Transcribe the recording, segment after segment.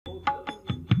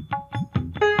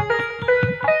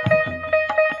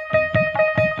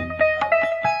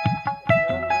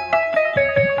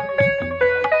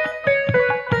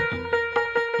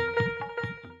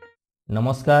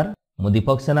नमस्कार मु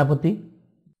दीपक सेनापति।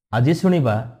 आज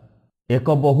शुणिबा एक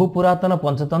बहु पुरातन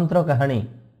पंचतंत्र कहानी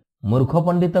मूर्ख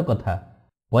पंडित कथा।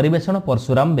 परिवेषण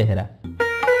परशुराम बेहेरा।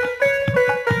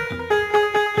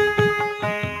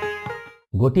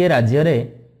 गोटे राज्य रे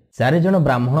 4 जन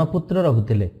ब्राह्मण पुत्र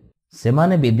रहुथिले।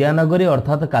 सेमाने विद्यानगरी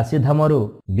अर्थात काशीधामरु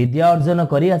विद्या अर्जन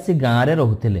करी आसी गाँ रे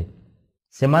रहुथिले।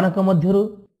 सेमानक मध्यरु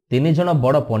 3 जन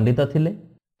बड़ पंडित थिले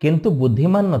किंतु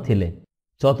बुद्धिमान नथिले।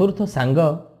 चतुर्थ सांग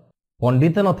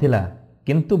पंडित नथिला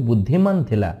किंतु बुद्धिमान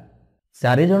थिला।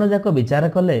 4 जन जाक विचार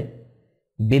कले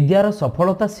विद्यार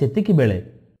सफलता सेतिकी बेले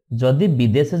जदि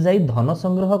विदेश जाई धन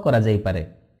संग्रह करा जाई पारे।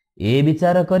 ए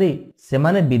विचार करी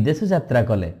सेमाने विदेश यात्रा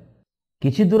कले।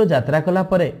 किछि दूर यात्रा कला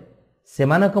परे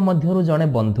सेमानक मध्यरु जणे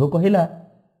बंधु कहिला,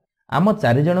 आम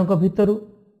 4 जनक भितरु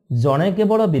जणे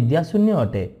केवल विद्याशून्य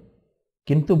अटे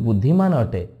किंतु बुद्धिमान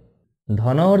अटे।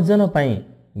 धन अर्जन पई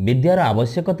विद्यार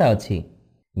आवश्यकता अछि।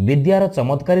 विद्यार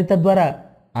चमत्कारिता द्वारा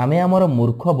आमे आमर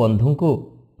मूर्ख बंधु को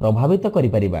प्रभावित करि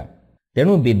परिबा।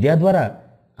 तेणु विद्या द्वारा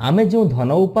आमे जो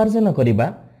धन उपार्जन करिबा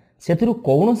सेथिरु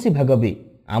कौनसी भाग भी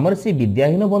आमर से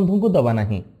विद्याहीन बंधु को दबा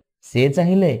नाही। से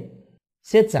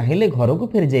चाहिले घर को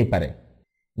फेरी जाई पारे।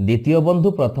 द्वितीय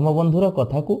बंधु प्रथम बंधुर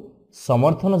कथा को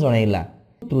समर्थन जणाइला।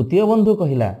 तृतीय बंधु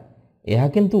कहिला, यह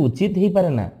किंतु उचित ही पारे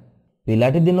ना।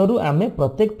 पिलाटी दिनरु आमे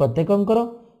प्रत्येकंकर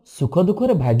सुख दुख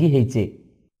रे भागी हेइचे।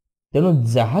 तेणु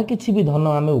जहा किछि भी धन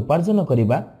आमे उपार्जन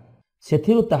करिबा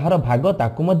सेथिरु ताहार भाग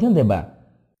ताकु मध्य देबा।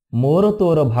 मोर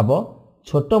तोर भाव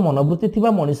छोट मनोवृत्ति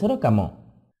थिबा मनुष्यर काम।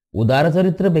 उदार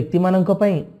चरित्र व्यक्ति मानक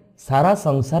पई सारा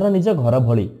संसार निज घर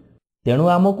भली। तेणु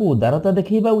आमको उदारता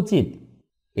देखैबा उचित।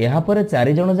 एहा परे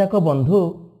 4 जन जाक बंधु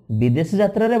विदेश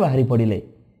यात्रा रे बाहरी पड़िले।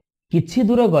 किछि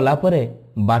दूर गला परे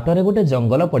बाटरे गोटे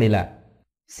जंगल पड़िला।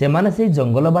 सेमाने सेई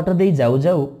जंगल बाट देई जाऊ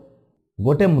जाऊ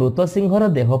गोटे मृत सिंहर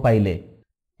देह पाइले।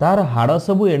 तार हाड़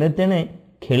सबु एणे तेणे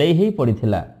खेळेई हेई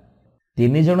पड़िथिला।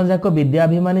 3 जन जाक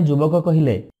विद्याभिमानी युवक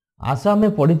कहिले, आस आमे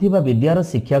पढ़िथिबा विद्यार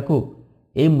शिक्षा को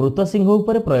एई मृत सिंह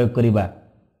उपरे प्रयोग करिबा।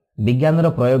 विज्ञानर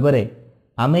प्रयोग रे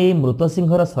आमे एई मृत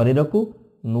सिंहर शरीर को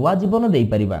नुआ जीवन देई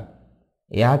परिबा।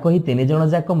 एहा कही 3 जन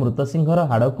जाक मृत सिंहर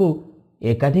हाड़ को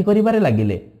एकाठी करिबारे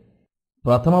लागिले।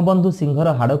 प्रथम बंधु सिंहर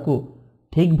हाड़ को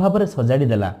ठीक भाबरे सजाड़ी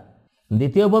देला।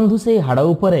 द्वितीय बंधु सेई हाड़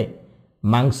उपरे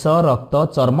मांस रक्त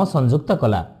चर्म संयुक्त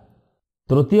कला।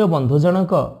 तृतीय बंधु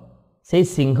जनक सेई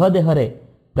सिंह देहरे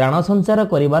प्राण संचार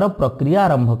करिवार प्रक्रिया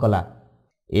आरंभ कला।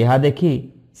 एहा देखि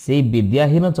सेई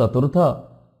विद्याहीन चतुर्थ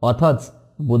अथच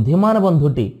बुद्धिमान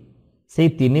बंधुटी सेई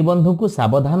 3 बंधु को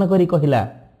सावधान करी कहिला,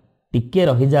 टिके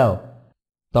रहि जाओ।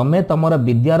 तमे तमर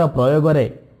विद्यार प्रयोग रे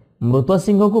मृत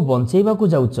सिंह को बंचेइबा को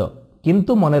जाउच,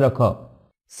 किंतु मने रख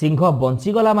सिंह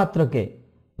बंचीगला मात्रके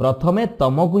प्रथमे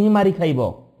तमको ही मारी खाइब।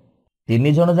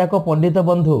 3 जन जाक पंडित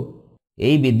बंधु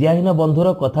एई विद्याहीन बंधुर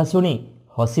कथा शुणी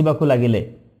हसिबाकू लागिले।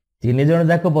 3 जन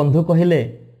जाक बंधु कहिले,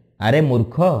 अरे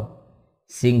मूर्ख,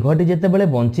 सिंहटी जेतेबेले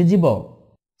बंची जीव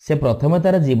से प्रथमे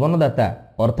तार जीवनदाता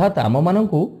अर्थात आम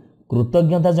मानकू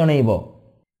कृतज्ञता जणैब।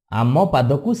 आम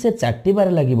पादकू से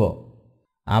चाटिबारे लागिब।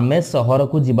 आमे सहर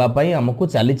को जीवा पाई आमको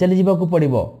चाली चाली जीवाकू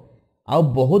पड़िबो, आउ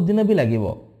बहुत दिन भी लागिब।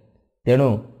 तेणु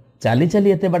चाली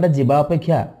चाली एते बाट जीवा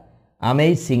अपेक्षा आमे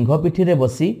एई सिंह पिठी रे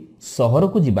बसी सहर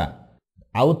को जीवा।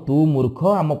 आउ तू मूर्ख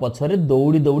आम पछरे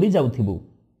दौड़ी दौड़ी जाउथिबु।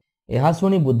 एहा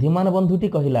शुणी बुद्धिमान बंधुटी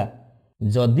कहिला,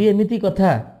 जदि एमिति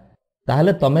कथा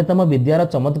ताहले तमे तम विद्यार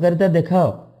चमत्कारिता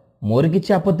देखाओ, मोर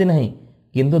किछि आपत्ति नाही,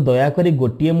 किंतु दयाकरी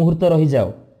गोटिए मुहूर्त रहि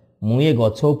जाओ। मु ए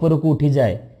गछ उपरकू उठी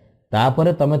जाए,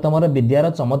 तापरे तमे तमर विद्यार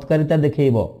चमत्कारिता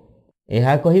देखैबो।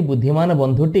 एहा कही बुद्धिमान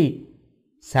बंधुटी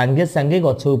सांगे सांगे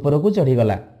गछ उपरकू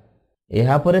चढ़ीगला।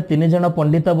 एहा परे 3 जन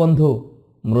पंडित बंधु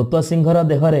मृत सिंहर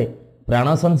देहरे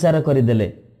प्राण संचार करिदेले।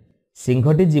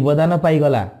 सिंहटी जीवदान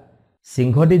पाइगला।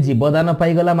 सिंहटी जीवदान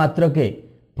पाइगला मात्रके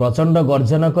प्रचंड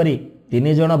गर्जन करी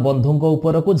 3 जन बंधुंको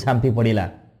उपरकू झांपी पड़िला।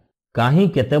 काहीं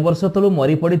केते वर्ष तलु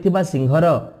मरी पड़िथिबा सिंहर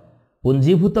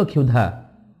पुंजीभूत क्षुधा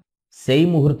सेई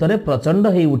मुहूर्तरे प्रचंड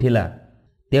हेई उठिला।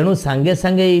 तेणु सांगे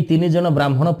सांगे एई 3 जन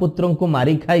ब्राह्मण पुत्रंकु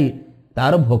मारी खाई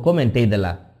तार भोक मेंटेई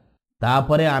देला।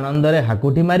 तापरे आनंदरे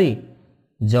हाकुटी मारी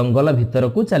जंगल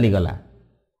भितरकू चलीगला।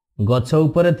 गछ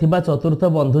उपरे थिबा चतुर्थ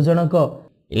बंधु जनक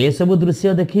ए सबु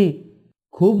दृश्य देखि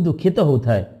खूब दुखित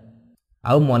होउथाए।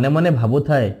 आउ मने मने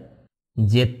भाबुथाए,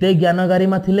 जेते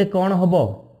ज्ञानगारिमा थिले कौन हबो,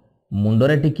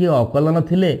 मुंडरे टिकी अकल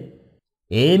नथिले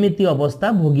एमिति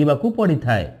अवस्था भोगिबाकू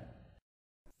पड़िथाए।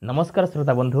 नमस्कार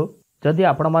श्रोता बंधु, जदि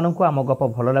आपण मानकू आम गप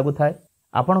भल लागुथाए,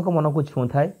 आपणक मनकू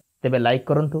छुथाए, तेबे लाइक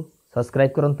करंतु,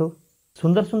 सब्सक्राइब करंतु।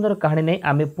 सुंदर सुंदर कहानी नहीं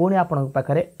आमे पुणी आपणक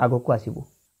पाखरे आगकू आसीबू।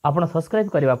 आपण सब्सक्राइब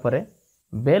करिबा परे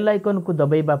बेल आइकन को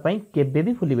दबाइबा पई केबे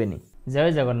भी भूलिबेनी।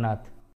 जय जगन्नाथ।